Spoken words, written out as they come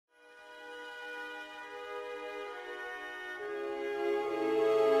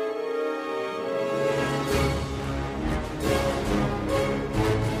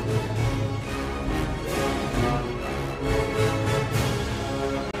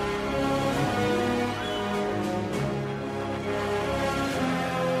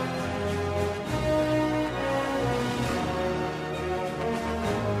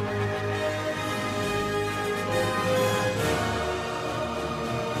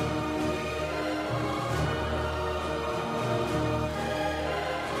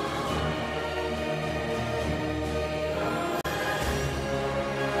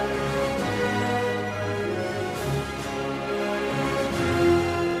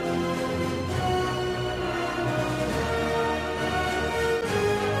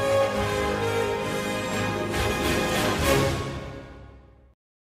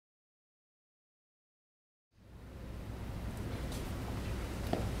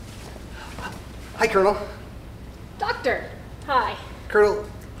Hi, Colonel. Doctor, hi. Colonel,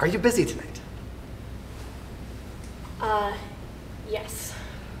 are you busy tonight? Yes.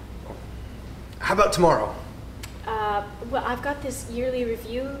 How about tomorrow? Well, I've got this yearly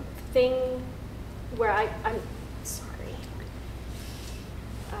review thing where I'm sorry.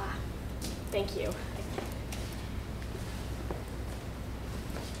 Thank you.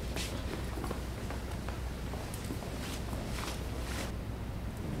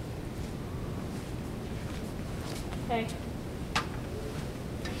 Hey.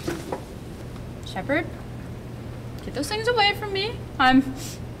 Sheppard? Get those things away from me.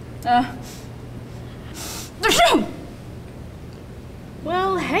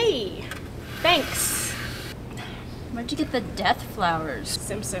 Well, hey. Thanks. Where'd you get the death flowers?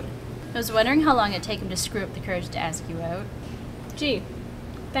 Simpson. I was wondering how long it'd take him to screw up the courage to ask you out. Gee,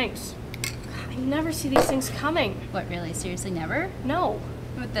 thanks. I never see these things coming. What, really? Seriously, never? No.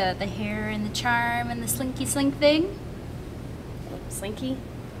 With the hair and the charm and the slinky slink thing? Slinky?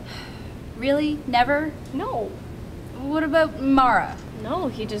 Really? Never? No. What about Mara? No,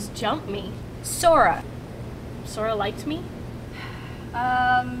 he just jumped me. Sora? Sora liked me?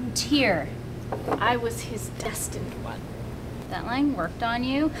 Tyr. I was his destined one. That line worked on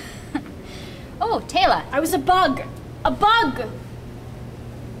you? Oh, Taylor. I was a bug! A bug!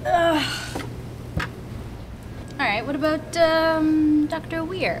 Ugh. Alright, what about, Dr.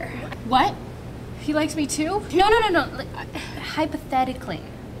 Weir? What? He likes me too? No. Hypothetically.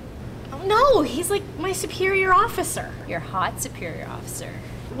 Oh, no, he's like my superior officer. Your hot superior officer.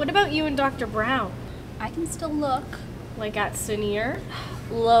 What about you and Dr. Brown? I can still look. Like at Sunir?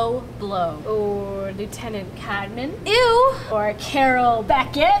 Low blow. Or Lieutenant Cadman? Ew! Or Carol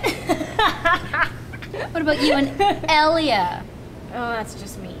Beckett? What about you and Elia? Oh, that's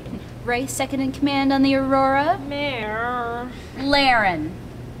just mean. Ray, second in command on the Aurora. Mare. Laren.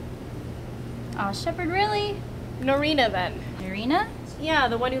 Oh, Sheppard, really? Norina, then. Norina? Yeah,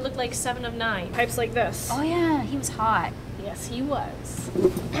 the one who looked like 7 of 9. Pipes like this. Oh yeah, he was hot. Yes, he was.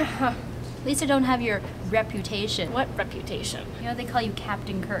 At least I don't have your reputation. What reputation? You know, they call you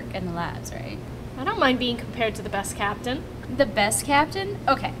Captain Kirk in the labs, right? I don't mind being compared to the best captain. The best captain?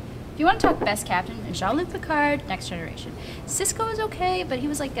 Okay. If you want to talk best captain, Jean-Luc Picard, Next Generation. Cisco is okay, but he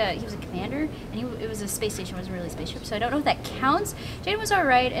was a commander, and it was a space station, wasn't really a spaceship, so I don't know if that counts. Jane was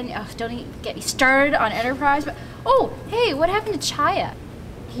alright, and don't even get me started on Enterprise, but oh, hey, what happened to Chaya?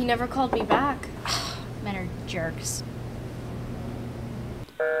 He never called me back. Men are jerks.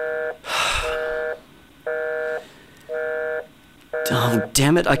 Oh,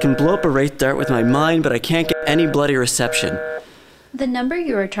 damn it, I can blow up a Wraith Dart with my mind, but I can't get any bloody reception. The number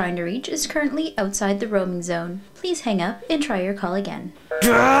you are trying to reach is currently outside the roaming zone. Please hang up and try your call again.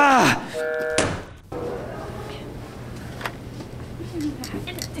 Ah!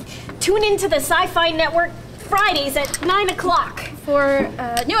 Tune into the Sci-Fi Network Fridays at 9 o'clock. For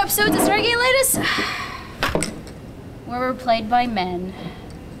new episodes of Swirlygate latest, where we're played by men.